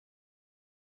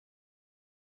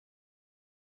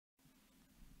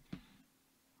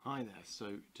Hi there,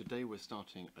 so today we're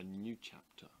starting a new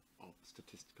chapter of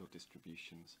statistical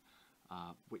distributions,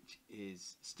 which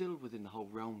is still within the whole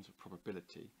realms of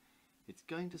probability. It's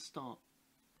going to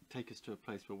take us to a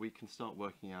place where we can start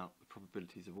working out the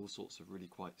probabilities of all sorts of really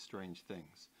quite strange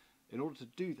things. In order to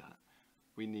do that,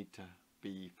 we need to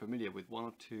be familiar with one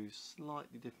or two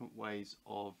slightly different ways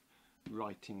of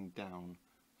writing down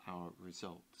our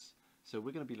results. So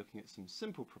we're going to be looking at some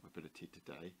simple probability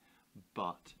today,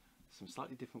 but some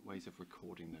slightly different ways of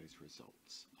recording those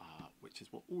results, which is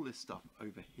what all this stuff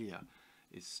over here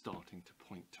is starting to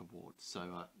point towards. So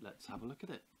let's have a look at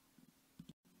it.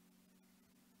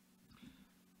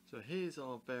 So here's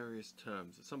our various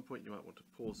terms. At some point you might want to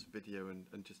pause the video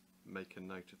and just make a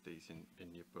note of these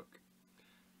in your book.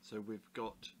 So we've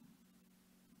got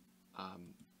our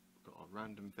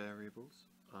random variables,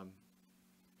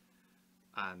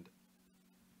 and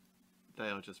they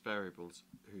are just variables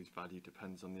whose value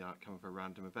depends on the outcome of a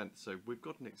random event. So we've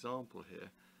got an example here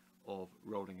of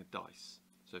rolling a dice.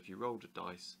 So if you rolled a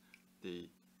dice,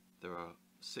 there are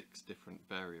 6 different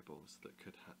variables that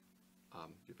could have,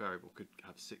 your variable could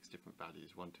have 6 different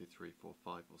values, 1, 2, 3, 4,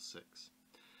 5 or 6.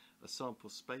 A sample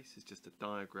space is just a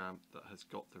diagram that has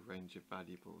got the range of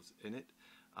variables in it,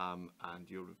 and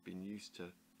you'll have been used to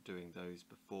doing those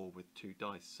before with 2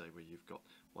 dice, say where you've got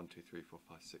 1, 2, 3, 4,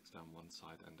 5, 6 down one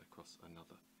side and across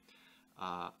another.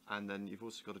 And then you've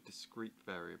also got a discrete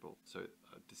variable. So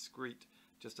a discrete,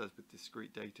 just as with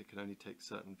discrete data can only take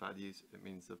certain values, it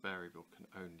means the variable can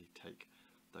only take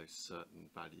those certain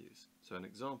values. So an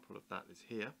example of that is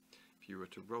here. If you were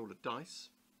to roll a dice,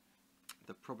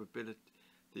 the probability,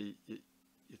 your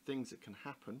things that can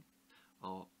happen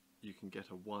are you can get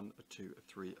a 1, a 2, a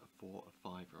 3, a 4, a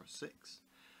 5 or a 6.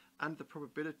 And the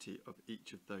probability of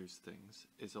each of those things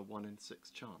is a 1 in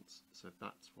 6 chance. So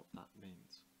that's what that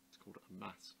means. It's called a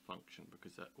mass function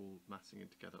because they're all massing in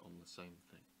together on the same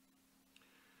thing.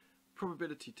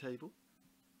 Probability table.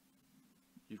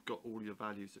 You've got all your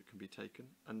values that can be taken,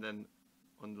 and then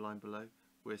on the line below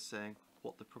we're saying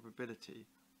what the probability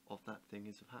of that thing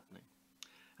is of happening.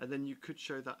 And then you could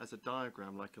show that as a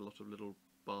diagram, like a lot of little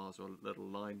bars or a little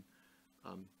line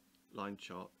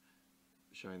chart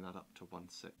showing that up to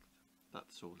 1/6.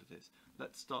 That's all it is.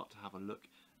 Let's start to have a look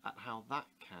at how that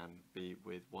can be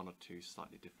with 1 or 2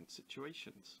 slightly different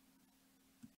situations.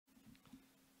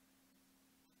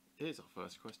 Here's our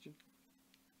first question.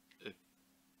 If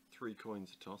 3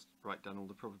 coins are tossed, write down all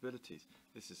the probabilities.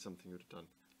 This is something you would have done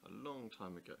a long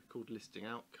time ago, called listing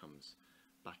outcomes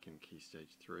back in Key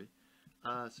Stage 3.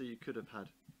 So you could have had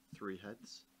 3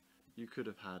 heads, you could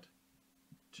have had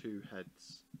 2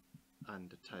 heads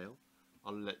and a tail.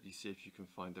 I'll let you see if you can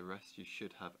find the rest. You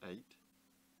should have 8.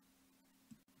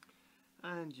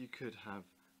 And you could have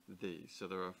these. So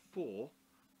there are 4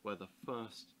 where the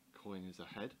first coin is a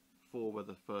head, 4 where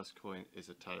the first coin is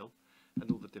a tail,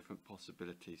 and all the different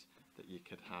possibilities that you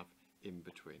could have in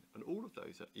between. And all of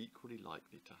those are equally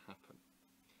likely to happen.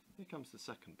 Here comes the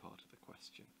second part of the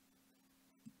question.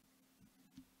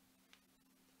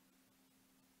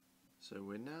 So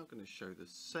we're now going to show the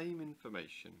same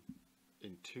information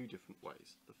in 2 different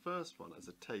ways. The first one, as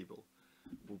a table,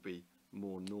 will be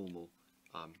more normal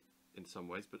in some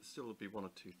ways, but still will be 1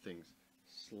 or 2 things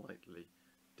slightly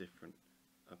different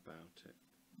about it.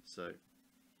 So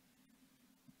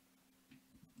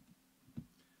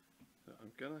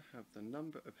I'm going to have the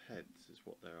number of heads is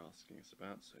what they're asking us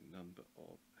about, so number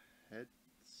of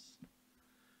heads,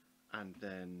 and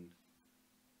then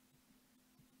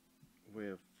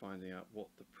we're finding out what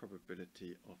the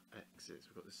probability of x is.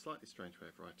 We've got this slightly strange way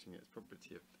of writing it. It's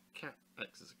probability of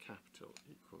x as a capital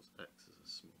equals x as a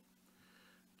small.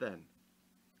 Then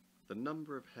the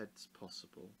number of heads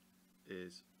possible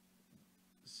is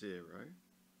 0,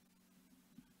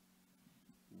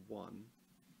 1,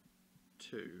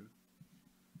 2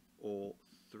 or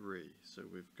 3. So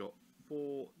we've got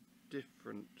 4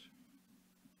 different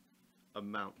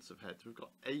amounts of heads. We've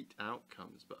got 8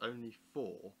 outcomes but only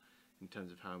 4 in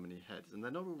terms of how many heads, and they're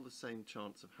not all the same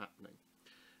chance of happening.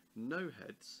 No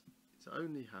heads, it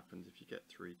only happens if you get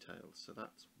 3 tails, so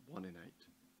that's 1 in 8.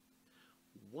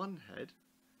 1 head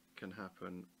can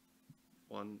happen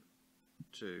 1,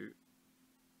 2,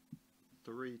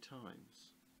 3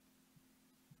 times.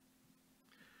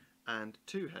 And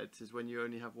 2 heads is when you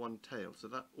only have 1 tail, so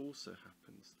that also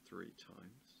happens 3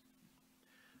 times.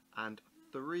 And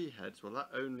 3 heads, well,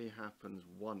 that only happens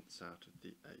once out of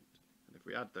the 8. And if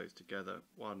we add those together,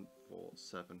 1, 4,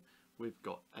 7, we've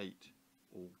got 8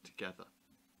 altogether.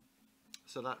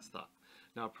 So that's that.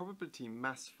 Now, a probability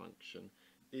mass function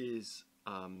is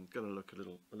going to look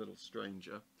a little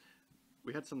stranger.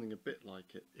 We had something a bit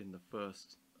like it in the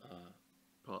first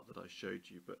part that I showed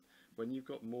you, but when you've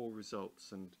got more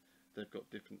results and they've got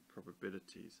different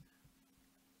probabilities,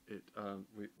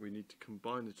 we need to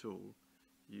combine it all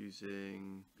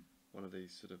using one of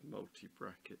these sort of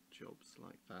multi-bracket jobs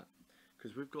like that,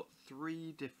 because we've got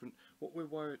three different. What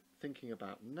we're thinking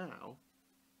about now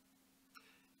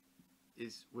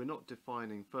is we're not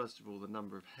defining first of all the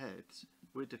number of heads,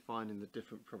 we're defining the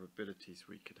different probabilities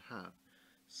we could have.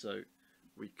 So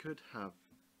we could have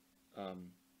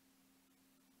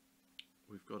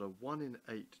we've got a 1 in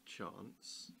 8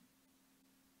 chance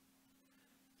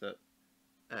that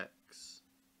x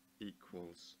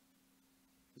equals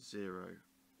 0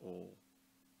 or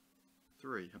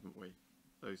 3, haven't we?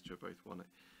 Those two are both 1.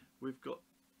 We've got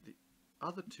the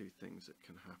other two things that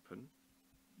can happen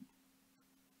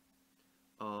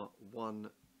are 1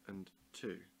 and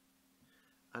 2.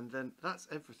 And then that's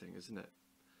everything, isn't it?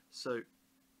 So,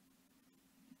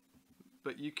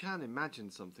 but you can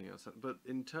imagine something else. But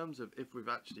in terms of if we're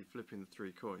actually flipping the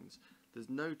 3 coins, there's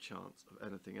no chance of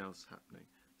anything else happening.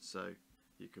 So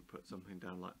you could put something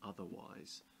down like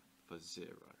otherwise for 0.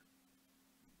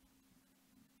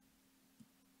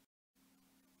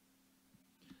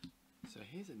 So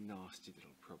here's a nasty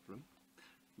little problem.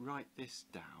 Write this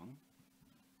down.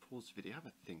 Pause the video, have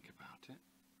a think about it.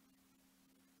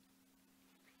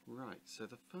 Right, so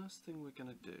the first thing we're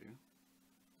going to do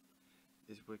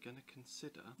is we're going to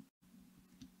consider,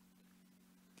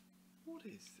 what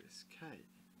is this K?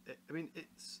 I mean,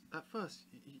 it's, at first,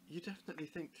 you definitely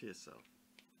think to yourself,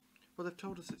 well, they've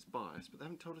told us it's biased, but they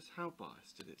haven't told us how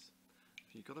biased it is.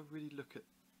 So you've got to really look at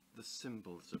the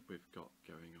symbols that we've got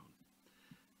going on.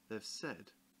 They've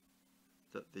said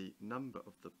that the number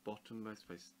of the bottommost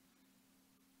face,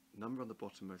 number on the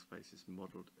bottommost face is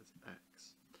modelled as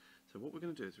x. So what we're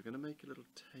going to do is we're going to make a little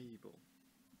table,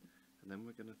 and then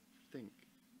we're going to think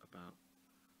about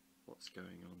what's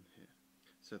going on here.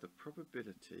 So the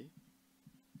probability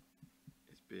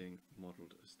is being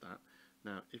modelled as that.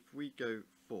 Now if we go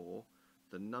for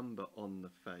the number on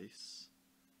the face,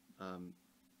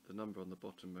 the number on the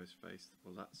bottommost face,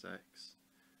 well that's x.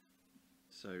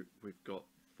 So we've got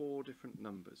 4 different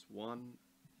numbers, 1,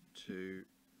 2,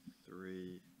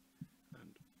 3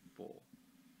 and 4.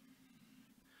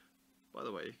 By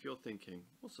the way, if you're thinking,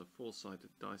 what's a 4-sided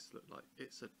dice look like?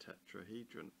 It's a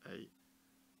tetrahedron, a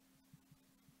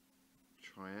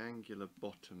triangular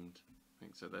bottomed thing.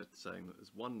 So they're saying that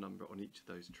there's one number on each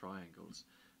of those triangles,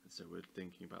 and so we're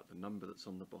thinking about the number that's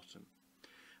on the bottom.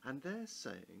 And they're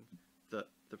saying that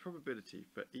the probability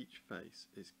for each face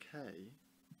is k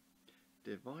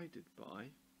divided by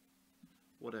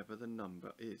whatever the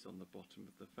number is on the bottom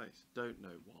of the face. Don't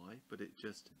know why, but it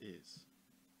just is.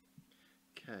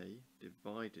 K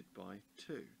divided by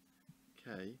 2,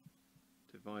 K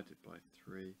divided by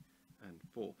 3 and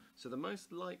 4. So the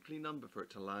most likely number for it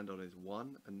to land on is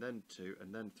 1 and then 2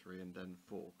 and then 3 and then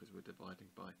 4, because we're dividing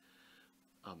by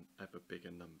ever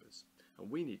bigger numbers. And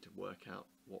we need to work out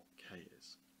what K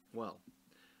is. Well,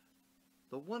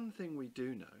 the one thing we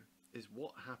do know is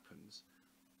what happens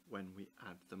when we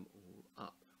add them all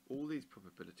up. All these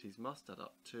probabilities must add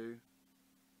up to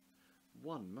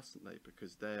 1, mustn't they?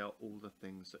 Because they are all the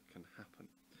things that can happen.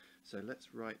 So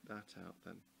let's write that out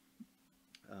then.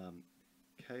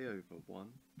 K over 1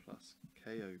 plus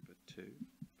K over 2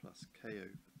 plus K over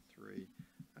 3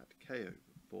 and K over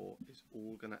 4 is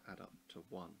all going to add up to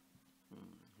 1.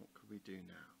 What could we do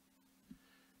now?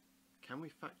 Can we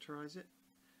factorise it?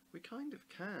 We kind of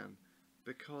can,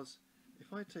 because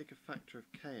if I take a factor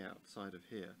of k outside of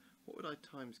here, what would I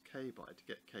times k by to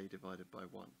get k divided by 1?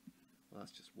 Well,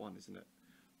 that's just 1, isn't it?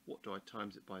 What do I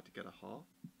times it by to get a half?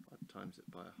 I'd times it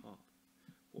by a half.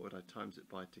 What would I times it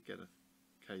by to get a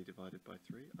k divided by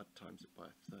 3? I'd times it by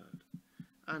a third.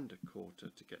 And a quarter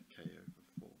to get k over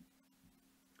 4.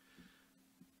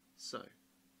 So,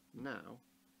 now,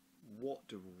 what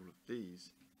do all of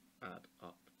these add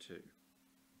up to?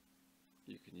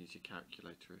 You can use your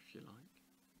calculator if you like,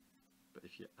 but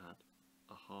if you add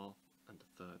a half and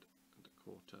a third and a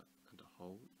quarter and a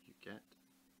whole, you get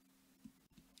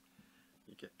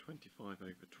 25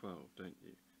 over 12, don't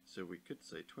you? So we could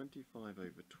say 25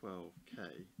 over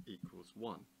 12k equals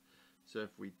 1. So if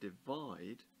we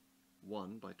divide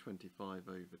 1 by 25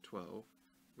 over 12,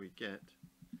 we get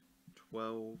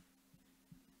 12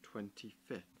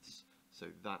 25ths. So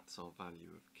that's our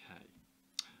value of k.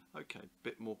 Okay,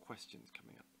 bit more questions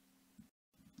coming up.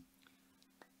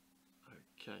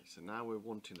 Okay, so now we're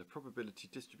wanting the probability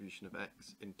distribution of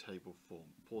x in table form.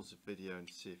 Pause the video and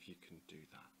see if you can do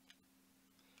that.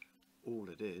 All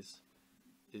it is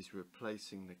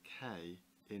replacing the k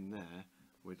in there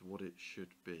with what it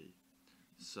should be.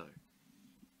 So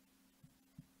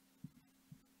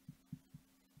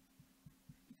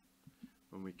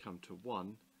when we come to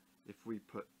 1, if we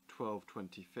put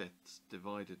 12/25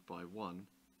 divided by 1,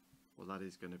 well, that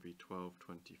is going to be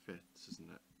 12/25,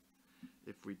 isn't it?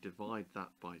 If we divide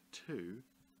that by 2,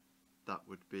 that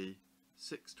would be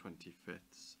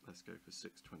 6/25. Let's go for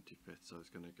 6/25. I was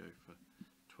going to go for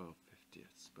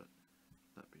 12/50, but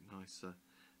that'd be nicer.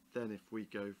 Then if we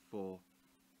go for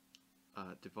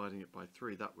dividing it by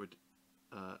 3, that would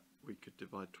we could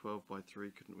divide 12 by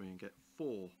 3, couldn't we, and get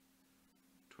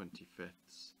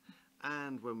 4/25.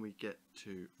 And when we get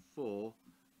to 4,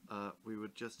 we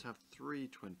would just have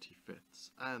 3/25,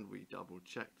 and we double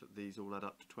check that these all add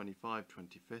up to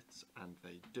 25/25, and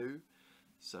they do,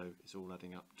 so it's all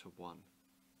adding up to 1.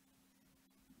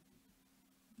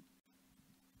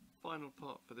 Final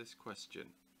part for this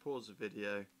question: pause the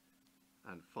video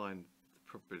and find the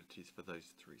probabilities for those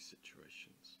 3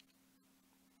 situations.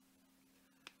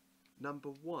 Number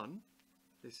 1,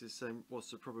 this is saying what's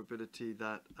the probability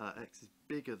that x is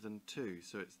bigger than 2,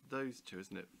 so it's those two,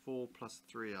 isn't it? 4 plus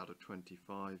 3 out of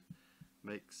 25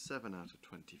 makes 7 out of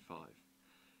 25.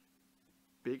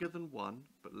 Bigger than 1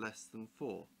 but less than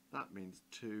 4, that means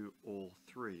 2 or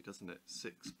 3, doesn't it?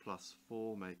 6 plus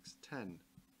 4 makes 10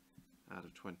 out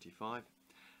of 25.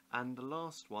 And the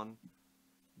last one,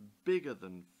 bigger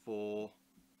than 4,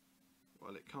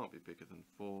 well, it can't be bigger than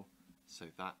 4,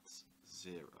 so that's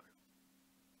 0.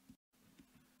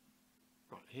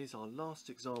 Right, here's our last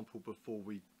example before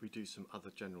we do some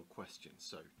other general questions.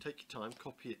 So take your time,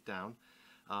 copy it down,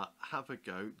 have a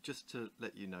go. Just to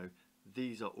let you know,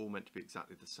 these are all meant to be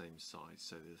exactly the same size.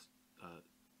 So there's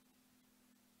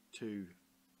 2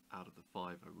 out of the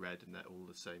 5 are red, and they're all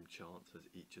the same chance as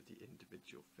each of the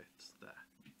individual fifths there.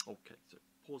 Okay, so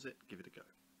pause it, give it a go.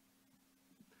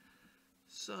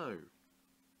 So,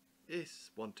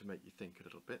 this one to make you think a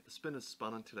little bit. The spinner's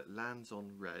spun until it lands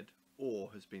on red,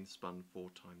 or has been spun 4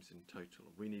 times in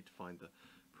total. We need to find the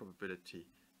probability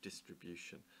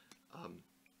distribution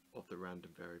of the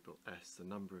random variable s, the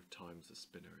number of times the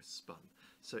spinner is spun.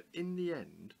 So in the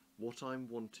end, what I'm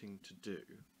wanting to do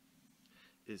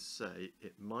is say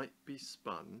it might be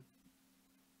spun,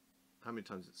 how many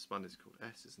times it's spun is called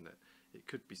s, isn't it? It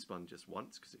could be spun just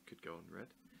once because it could go on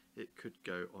red. It could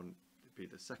go on, it'd be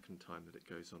the second time that it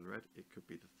goes on red. It could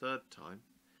be the third time.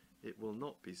 It will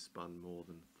not be spun more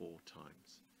than 4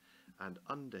 times. And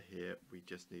under here we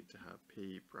just need to have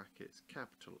p brackets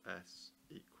capital S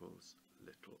equals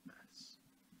little s.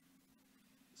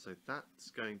 So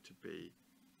that's going to be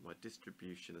my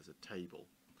distribution as a table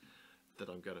that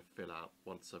I'm going to fill out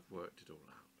once I've worked it all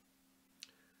out.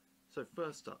 So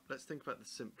first up, let's think about the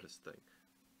simplest thing.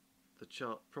 The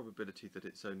chart probability that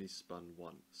it's only spun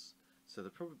once. So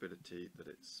the probability that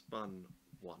it's spun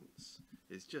once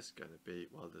is just going to be,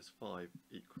 well, there's 5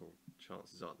 equal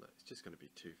chances, aren't there? It's just going to be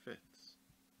 2/5.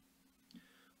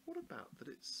 What about that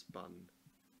it's spun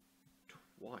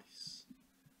twice?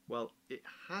 Well, it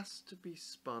has to be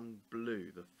spun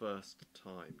blue the first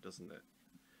time, doesn't it?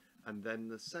 And then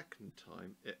the second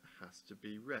time it has to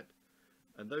be red.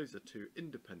 And those are 2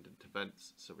 independent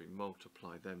events, so we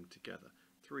multiply them together.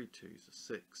 3 2s are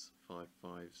 6, 5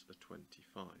 5s are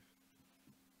 25.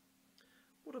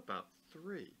 What about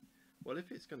 3? Well,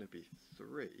 if it's going to be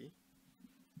 3,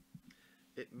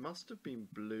 it must have been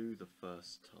blue the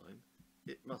first time,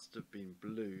 it must have been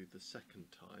blue the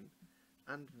second time,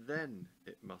 and then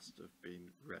it must have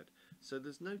been red. So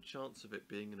there's no chance of it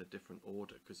being in a different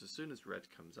order, because as soon as red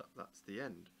comes up, that's the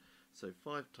end. So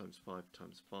 5 times 5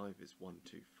 times 5 is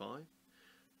 125.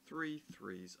 3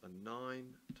 3s are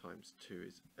 9, times 2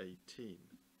 is 18.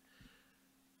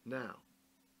 Now,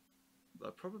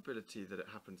 the probability that it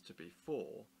happens to be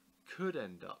 4 could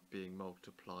end up being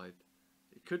multiplied.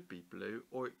 It could be blue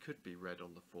or it could be red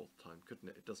on the 4th time, couldn't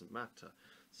it? It doesn't matter.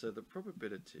 So the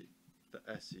probability that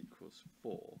s equals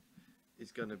 4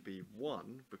 is going to be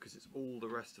 1, because it's all the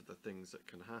rest of the things that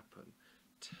can happen.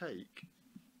 Take,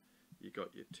 you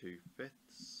got your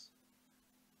 2/5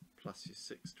 plus your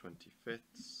 6/25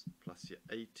 plus your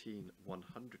 18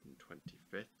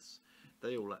 125.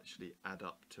 They all actually add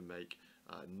up to make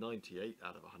 98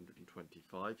 out of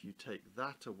 125. You take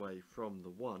that away from the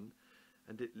 1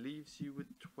 and it leaves you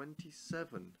with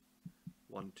 27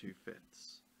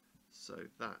 1/25. So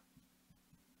that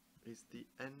is the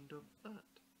end of that.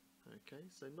 Okay,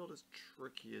 so not as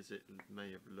tricky as it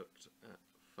may have looked at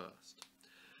first.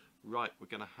 Right, we're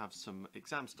going to have some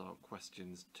exam style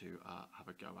questions to have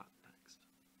a go at next.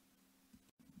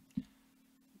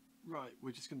 Right,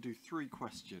 we're just going to do 3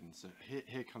 questions.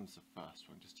 Here comes the first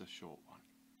one, just a short one.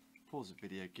 Pause the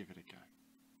video, give it a go.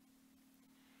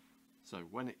 So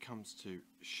when it comes to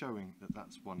showing that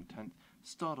that's 1/10,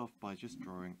 start off by just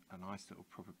drawing a nice little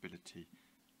probability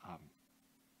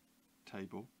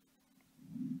table.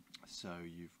 So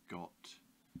you've got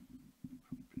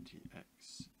probability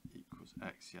x equals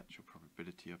x, the actual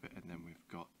probability of it, and then we've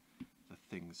got the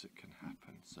things that can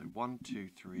happen. So 1, 2,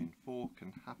 3 and 4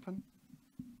 can happen.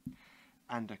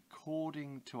 And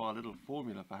according to our little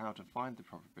formula for how to find the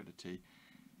probability,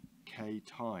 k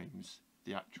times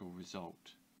the actual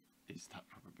result is that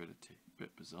probability. A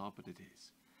bit bizarre, but it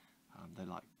is. They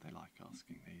like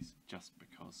asking these just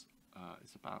because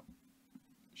it's about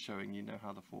showing you know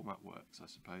how the format works, I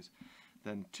suppose.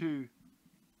 Then 2k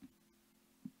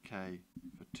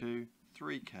for 2,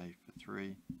 3k for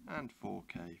 3, and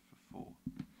 4k for 4.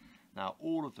 Now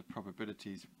all of the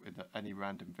probabilities with any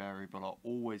random variable are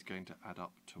always going to add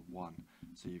up to 1.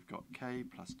 So you've got k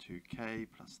plus 2k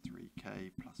plus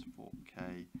 3k plus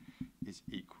 4k is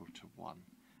equal to 1.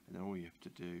 And then all you have to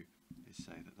do is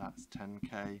say that that's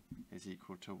 10k is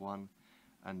equal to 1,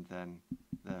 and then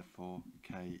therefore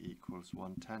k equals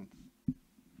 1/10.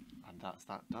 And that's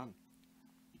that done.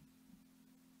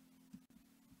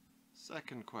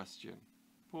 Second question.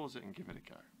 Pause it and give it a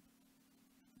go.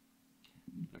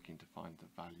 Looking to find the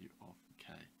value of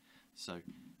k. So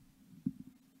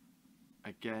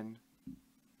again,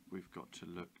 we've got to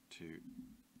look to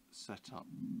set up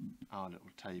our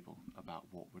little table about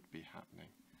what would be happening.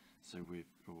 So we've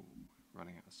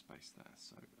running out of space there.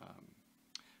 So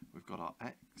we've got our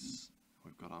x,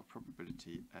 we've got our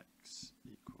probability x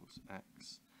equals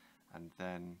x, and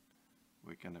then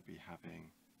we're going to be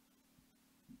having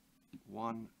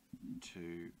 1,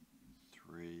 2,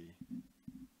 3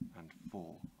 and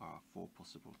 4 are our 4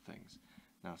 possible things.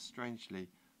 Now strangely,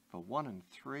 for 1 and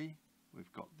 3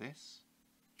 we've got this,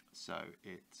 so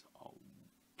it's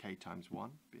k times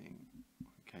 1 being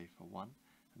k for 1,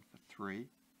 and for 3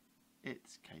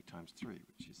 it's k times 3,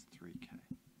 which is 3k.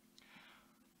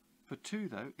 For 2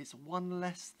 though, it's 1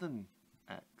 less than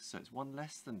x, so it's 1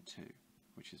 less than 2,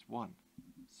 which is 1,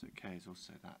 so k is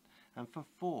also that. And for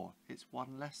 4, it's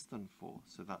 1 less than 4,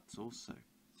 so that's also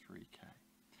 3k.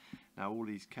 Now all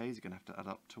these k's are going to have to add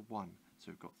up to 1,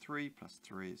 so we've got 3 plus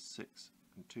 3 is 6,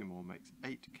 and 2 more makes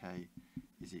 8k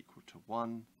is equal to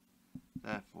 1,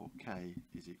 therefore k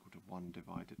is equal to 1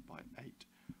 divided by 8,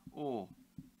 or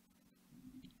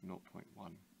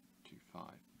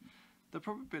 0.125. The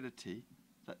probability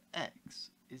that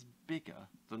x is bigger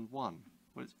than 1,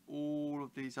 well, it's all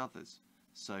of these others,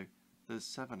 so there's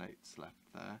 7/8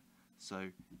 left there,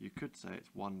 so you could say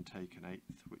it's 1 take an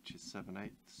 8th, which is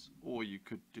 7/8, or you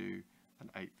could do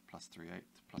an 8th plus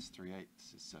 3/8 plus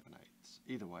 3/8 is 7/8.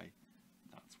 Either way,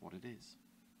 that's what it is.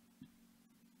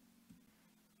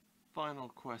 Final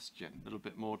question, a little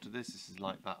bit more to this. This is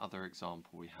like that other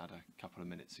example we had a couple of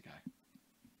minutes ago.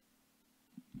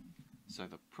 So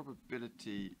the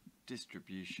probability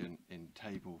distribution in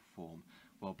table form.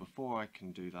 Well, before I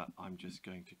can do that, I'm just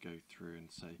going to go through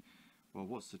and say, well,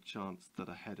 what's the chance that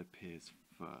a head appears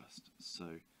first?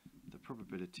 So the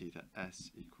probability that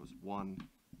s equals 1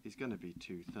 is going to be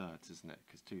 2/3, isn't it?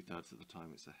 Because 2/3 of the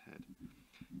time it's a head.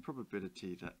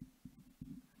 Probability that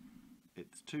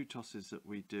it's 2 tosses that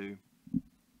we do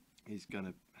is going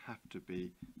to have to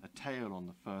be a tail on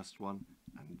the first one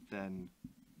and then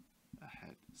a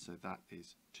head. So that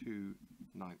is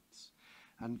 2/9.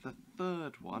 And the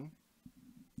third one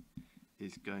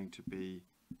is going to be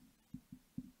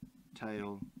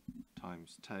tail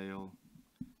times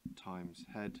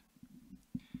head,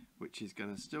 which is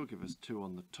going to still give us 2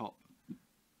 on the top,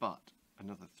 but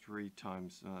another 3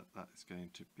 times that's going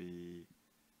to be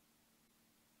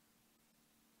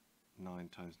 9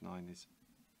 times 9 is,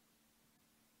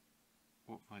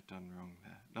 what have I done wrong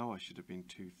there? No, I should have been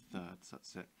 2/3,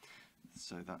 that's it.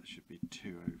 So that should be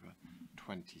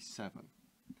 2/27.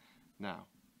 Now,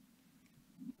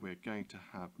 we're going to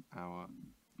have our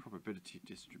probability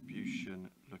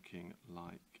distribution looking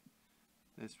like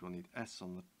this. We'll need s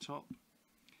on the top,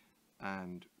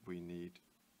 and we need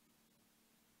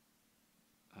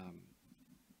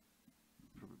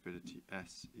probability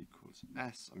s equals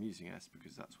s. I'm using s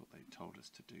because that's what they told us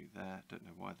to do there. Don't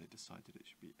know why they decided it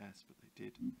should be s, but they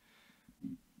did.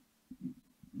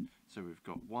 So we've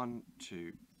got 1,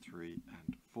 2, 3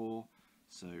 and 4.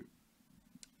 So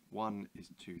 1 is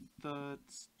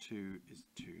 2/3, 2 is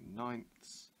 2/9,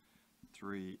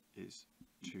 3 is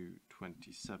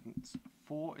 2/27,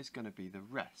 4 is going to be the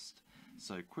rest.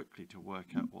 So quickly to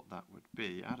work out what that would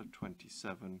be, out of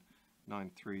 27,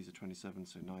 9 3s are 27,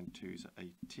 so 9 2s are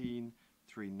 18,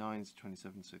 3 9s are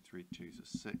 27, so 3 2s are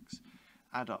 6.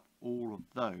 Add up all of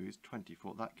those,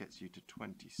 24, that gets you to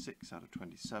 26 out of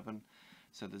 27.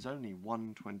 So there's only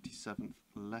 1/27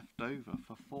 left over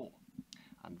for 4.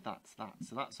 And that's that.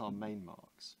 So that's our main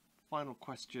marks. Final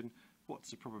question, what's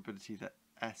the probability that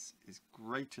S is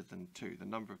greater than 2, the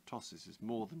number of tosses is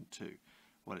more than 2,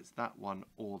 well, it's that one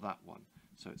or that one.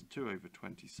 So it's 2 over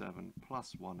 27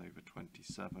 plus 1 over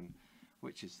 27,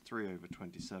 which is 3 over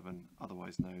 27,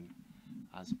 otherwise known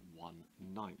as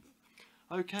 1/9.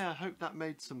 Okay, I hope that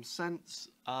made some sense.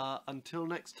 Until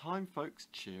next time, folks,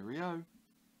 cheerio.